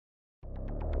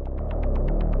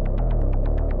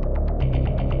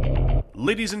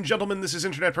Ladies and gentlemen, this is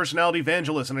internet personality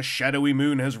Vangelus, and a shadowy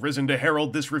moon has risen to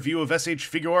herald this review of SH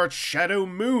Figuarts' Shadow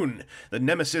Moon, the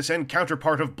nemesis and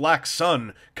counterpart of Black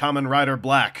Sun, Kamen Rider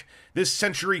Black. This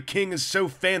Century King is so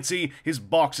fancy, his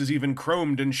box is even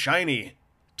chromed and shiny.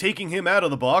 Taking him out of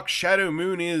the box, Shadow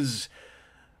Moon is...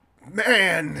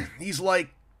 man, he's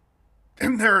like...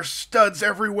 and there are studs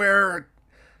everywhere.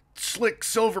 Slick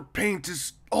silver paint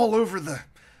is all over the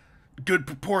good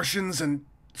proportions, and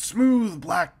smooth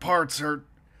black parts are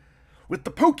with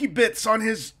the pokey bits on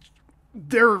his...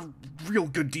 they're real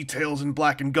good details in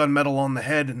black and gunmetal on the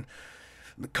head, and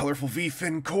the colorful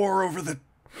V-fin core over the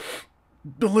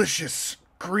delicious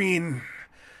green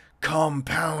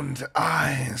compound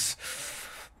eyes.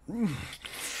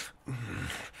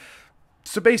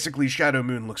 So basically, Shadow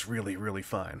Moon looks really, really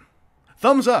fine.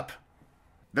 Thumbs up!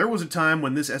 There was a time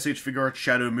when this SH Figuarts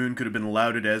Shadow Moon could have been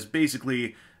lauded as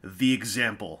basically the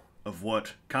example of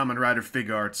what Kamen Rider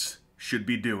Figuarts should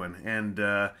be doing. And,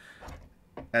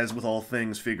 as with all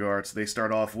things Figuarts, they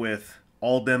start off with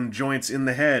all them joints in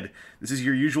the head. This is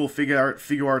your usual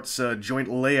Figuarts joint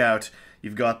layout.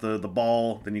 You've got the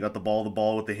ball, then you got the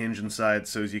ball with the hinge inside,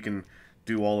 so as you can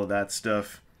do all of that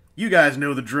stuff. You guys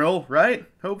know the drill, right?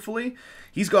 Hopefully.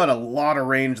 He's got a lot of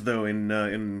range, though,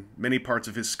 in many parts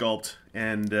of his sculpt,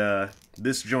 and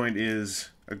this joint is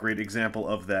a great example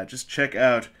of that. Just check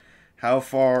out how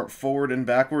far forward and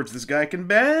backwards this guy can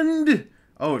bend!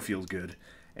 Oh, it feels good.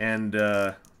 And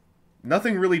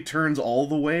nothing really turns all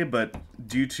the way, but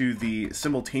due to the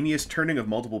simultaneous turning of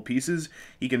multiple pieces,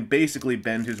 he can basically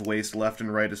bend his waist left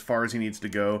and right as far as he needs to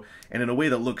go, and in a way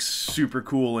that looks super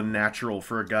cool and natural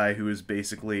for a guy who is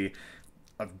basically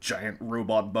a giant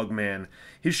robot bugman.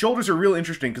 His shoulders are real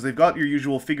interesting because they've got your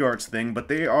usual Figuarts thing, but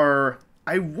they are...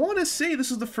 I want to say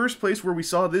this is the first place where we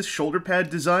saw this shoulder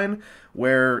pad design,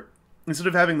 where instead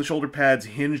of having the shoulder pads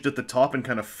hinged at the top and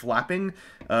kind of flapping,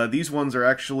 these ones are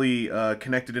actually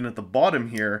connected in at the bottom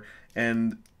here,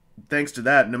 and thanks to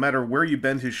that, no matter where you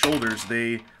bend his shoulders,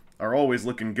 they are always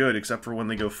looking good, except for when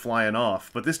they go flying off.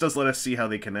 But this does let us see how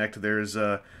they connect. There's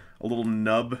a little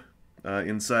nub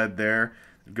inside there.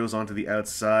 It goes onto the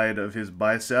outside of his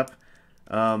bicep.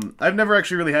 I've never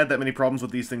actually really had that many problems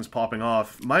with these things popping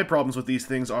off. My problems with these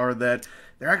things are that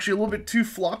they're actually a little bit too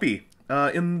floppy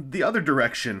in the other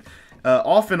direction.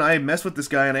 Often I mess with this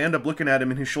guy and I end up looking at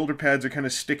him and his shoulder pads are kind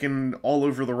of sticking all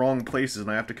over the wrong places, and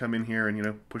I have to come in here and, you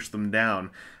know, push them down.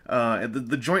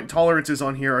 The joint tolerances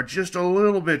on here are just a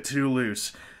little bit too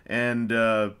loose, and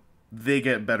they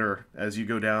get better as you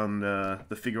go down the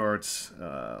Figuarts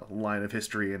line of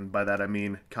history, and by that I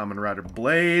mean Kamen Rider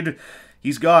Blade.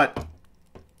 He's got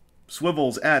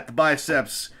swivels at the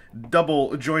biceps,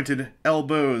 double-jointed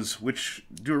elbows, which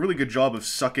do a really good job of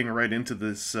sucking right into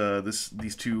this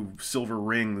these two silver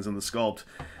rings in the sculpt.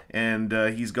 And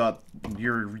he's got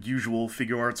your usual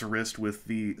Figuarts wrist with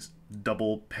the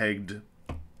double-pegged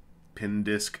pin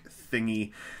disc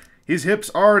thingy. His hips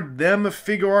are them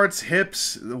Figuarts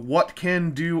hips. What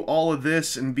can do all of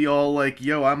this and be all like,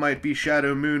 yo, I might be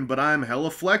Shadow Moon, but I'm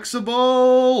hella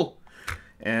flexible!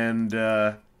 And,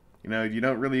 you know, you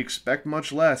don't really expect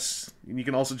much less. And you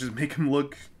can also just make him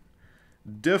look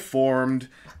deformed.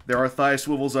 There are thigh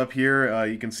swivels up here.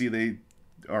 You can see they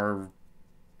are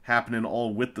happening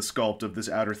all with the sculpt of this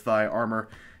outer thigh armor.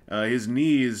 His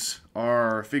knees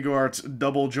are Figuarts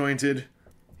double-jointed.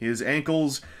 His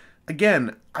ankles,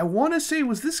 again, I want to say,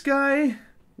 was this guy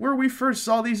where we first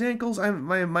saw these ankles?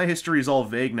 My history is all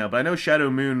vague now, but I know Shadow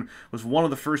Moon was one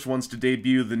of the first ones to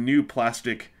debut the new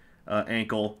plastic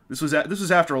ankle. This was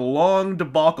after a long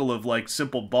debacle of like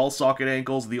simple ball socket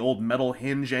ankles, the old metal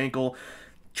hinge ankle.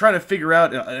 Trying to figure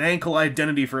out an ankle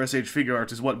identity for SH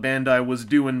Figuarts is what Bandai was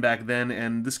doing back then,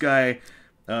 and this guy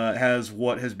has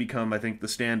what has become, I think, the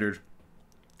standard.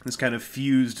 This kind of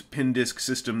fused pin disc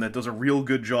system that does a real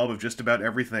good job of just about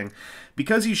everything.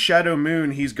 Because he's Shadow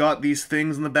Moon, he's got these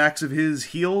things in the backs of his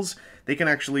heels. They can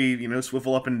actually, you know,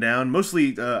 swivel up and down.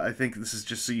 Mostly, I think this is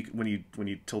just so you, when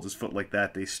you tilt his foot like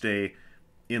that, they stay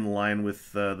in line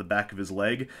with the back of his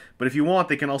leg. But if you want,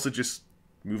 they can also just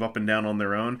move up and down on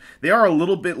their own. They are a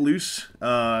little bit loose.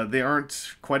 They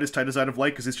aren't quite as tight as I'd have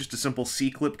liked, because it's just a simple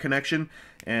C-clip connection,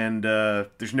 and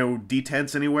there's no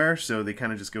detents anywhere, so they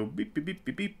kind of just go beep, beep, beep,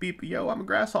 beep, beep, beep, yo, I'm a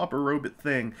grasshopper robot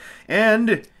thing.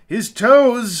 And his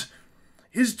toes,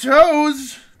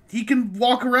 he can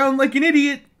walk around like an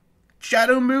idiot.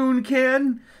 Shadow Moon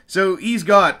can. So he's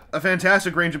got a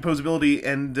fantastic range of posability,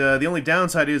 and the only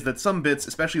downside is that some bits,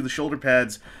 especially the shoulder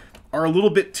pads, are a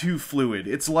little bit too fluid.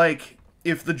 It's like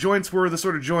if the joints were the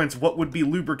sort of joints, what would be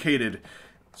lubricated?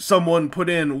 someone put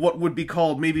in what would be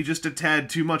called maybe just a tad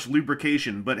too much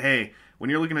lubrication, but hey, when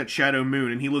you're looking at Shadow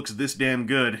Moon and he looks this damn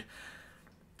good,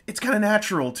 it's kind of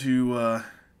natural to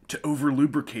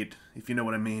over-lubricate, if you know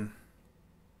what I mean.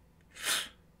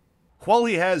 While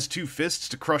he has 2 fists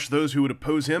to crush those who would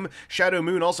oppose him, Shadow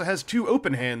Moon also has 2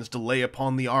 open hands to lay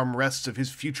upon the armrests of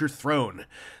his future throne.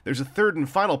 There's a third and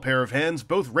final pair of hands,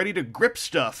 both ready to grip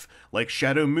stuff, like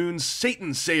Shadow Moon's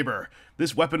Satan Saber.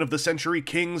 This weapon of the Century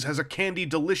Kings has a candy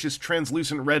delicious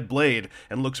translucent red blade,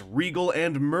 and looks regal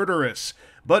and murderous.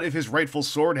 But if his rightful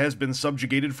sword has been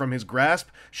subjugated from his grasp,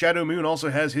 Shadow Moon also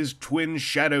has his twin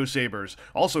Shadow Sabers,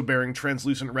 also bearing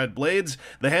translucent red blades.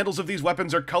 The handles of these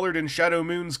weapons are colored in Shadow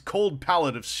Moon's cold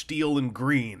palette of steel and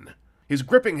green. His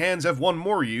gripping hands have one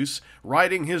more use,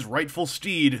 riding his rightful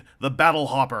steed, the Battle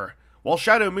Hopper. While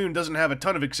Shadow Moon doesn't have a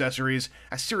ton of accessories,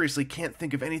 I seriously can't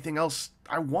think of anything else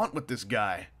I want with this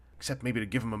guy, except maybe to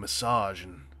give him a massage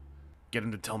and get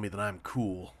him to tell me that I'm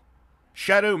cool.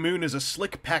 Shadow Moon is a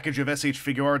slick package of SH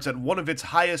Figuarts at one of its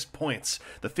highest points.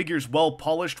 The figure's well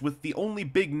polished, with the only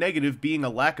big negative being a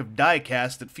lack of die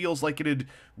cast that feels like it'd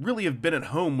really have been at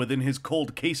home within his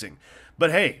cold casing.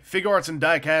 But hey, Figuarts and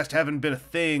die cast haven't been a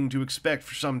thing to expect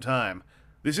for some time.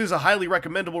 This is a highly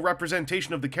recommendable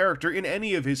representation of the character in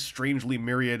any of his strangely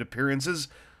myriad appearances,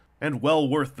 and well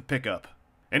worth the pickup.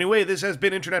 Anyway, this has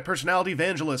been Internet Personality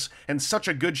Vangelus, and such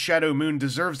a good Shadow Moon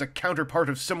deserves a counterpart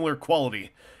of similar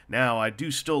quality. Now, I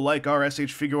do still like our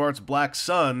SH Figuarts Black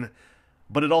Sun,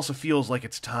 but it also feels like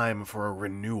it's time for a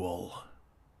renewal.